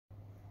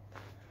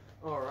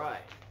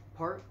Alright,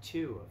 part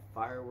 2 of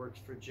Fireworks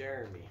for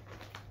Jeremy.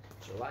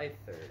 July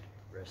 3rd.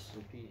 Rest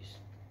in peace.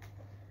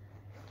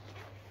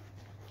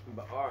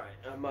 But alright,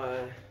 don't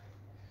want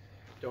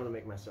to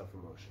make myself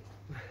emotional.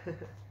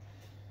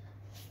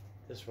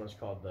 This one's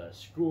called the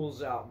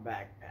School's Out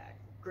Backpack.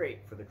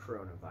 Great for the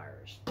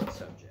coronavirus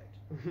subject.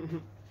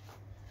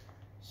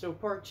 So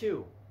part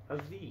 2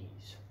 of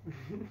these.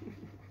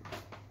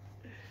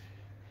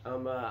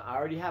 I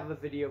already have a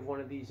video of one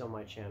of these on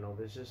my channel.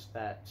 This is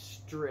that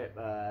strip,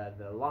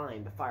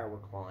 the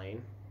firework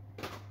line.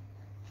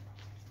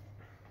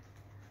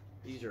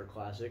 These are a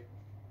classic.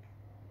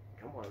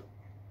 Come on.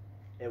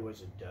 It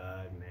was a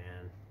dud,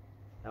 man.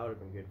 That would have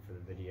been good for the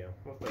video.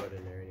 We'll throw it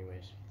in there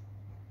anyways.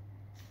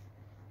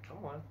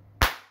 Come on.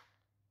 Yeah.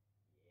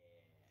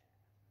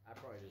 I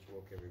probably just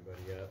woke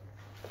everybody up.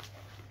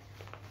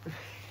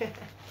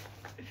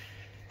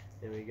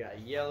 Then we got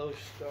yellow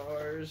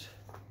stars.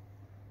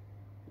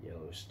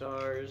 Yellow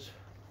stars.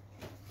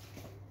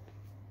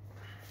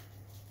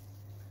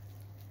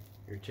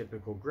 Your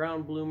typical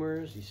ground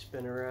bloomers. These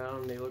spin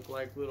around. They look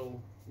like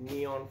little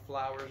neon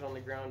flowers on the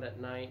ground at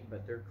night,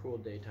 but they're cool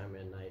daytime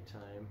and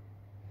nighttime.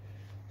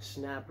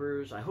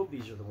 Snappers. I hope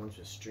these are the ones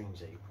with strings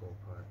that you pull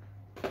apart.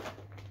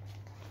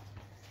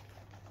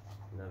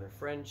 Another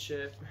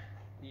friendship.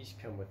 These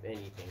come with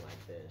anything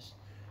like this.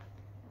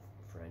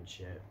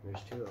 Friendship.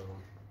 There's 2 of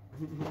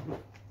them.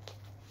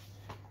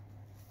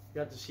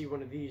 Got to see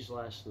one of these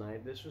last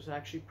night. This was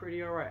actually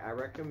pretty alright. I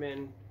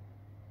recommend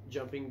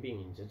Jumping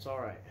Beans. It's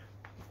alright.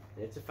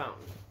 It's a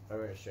fountain. If I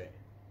read it straight.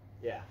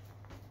 Yeah.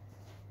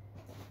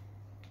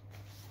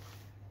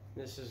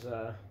 This is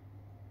a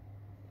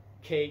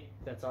cake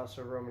that's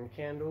also a Roman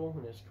candle,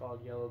 and it's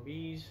called Yellow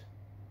Bees.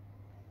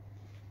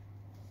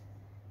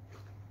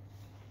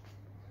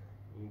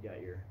 You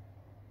got your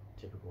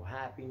typical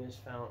happiness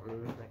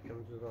fountain that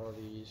comes with all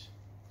these.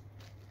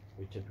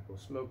 Your typical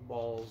smoke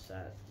balls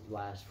that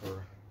last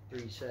for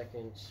 3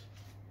 seconds.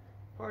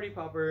 Party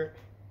popper.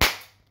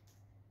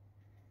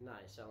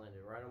 Nice, I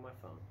landed right on my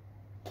phone.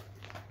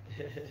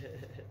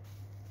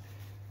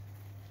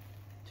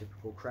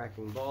 Typical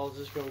cracking balls.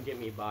 This is going to get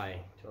me by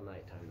till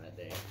nighttime that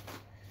day.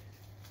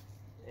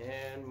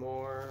 And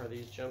more. Are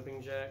these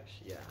jumping jacks?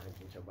 Yeah, I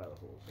can tell by the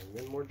holes. And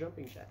then more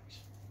jumping jacks.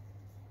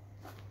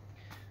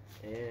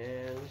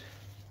 And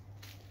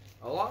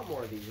a lot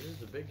more of these. This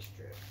is a big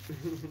strip.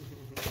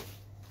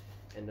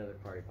 Another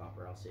party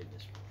popper. I'll save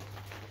this one.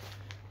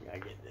 Gotta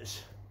get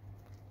this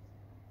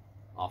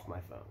off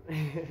my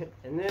phone.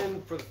 And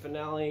then for the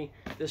finale,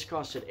 this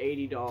costed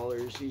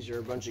 $80. These are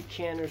a bunch of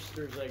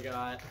canisters I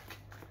got,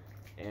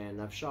 and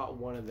I've shot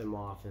one of them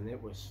off, and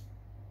it was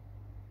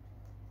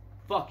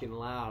fucking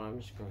loud.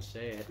 I'm just gonna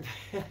say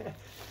it.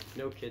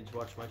 No kids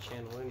watch my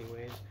channel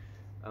anyways.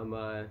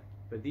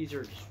 But these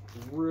are just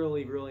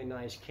really, really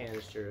nice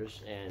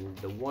canisters, and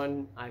the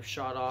one I've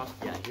shot off,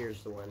 yeah,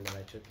 here's the one that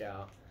I took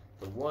out.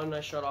 The one I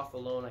shot off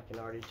alone, I can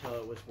already tell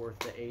it was worth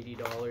the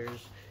 $80.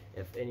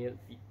 If any of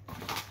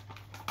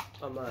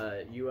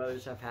you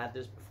others have had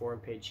this before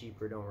and paid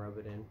cheaper, don't rub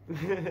it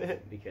in.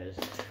 Because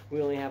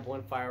we only have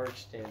one fireworks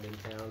stand in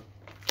town.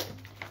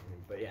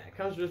 But yeah, it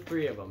comes with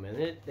 3 of them,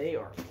 and they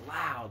are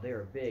loud, they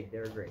are big,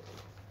 they're great.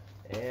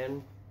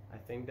 And I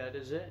think that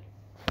is it.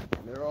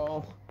 They're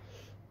all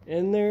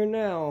in there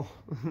now.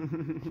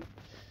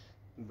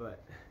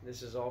 But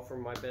this is all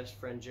from my best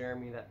friend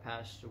Jeremy that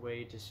passed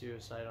away to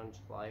suicide on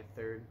July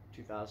 3rd,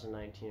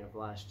 2019 of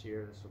last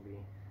year. This will be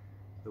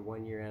the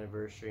 1-year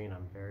anniversary, and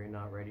I'm very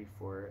not ready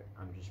for it.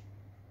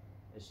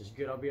 It's just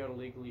good I'll be able to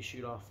legally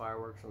shoot off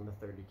fireworks on the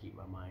 3rd to keep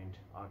my mind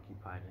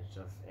occupied and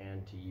stuff,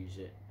 and to use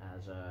it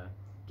as a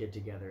get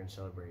together and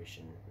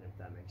celebration, if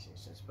that makes any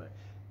sense. But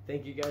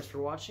thank you guys for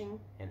watching,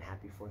 and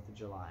happy 4th of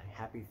July.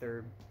 Happy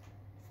 3rd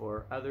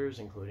for others,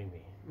 including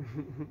me.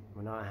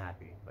 We're not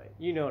happy, but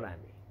you know what I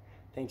mean.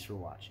 Thanks for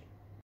watching.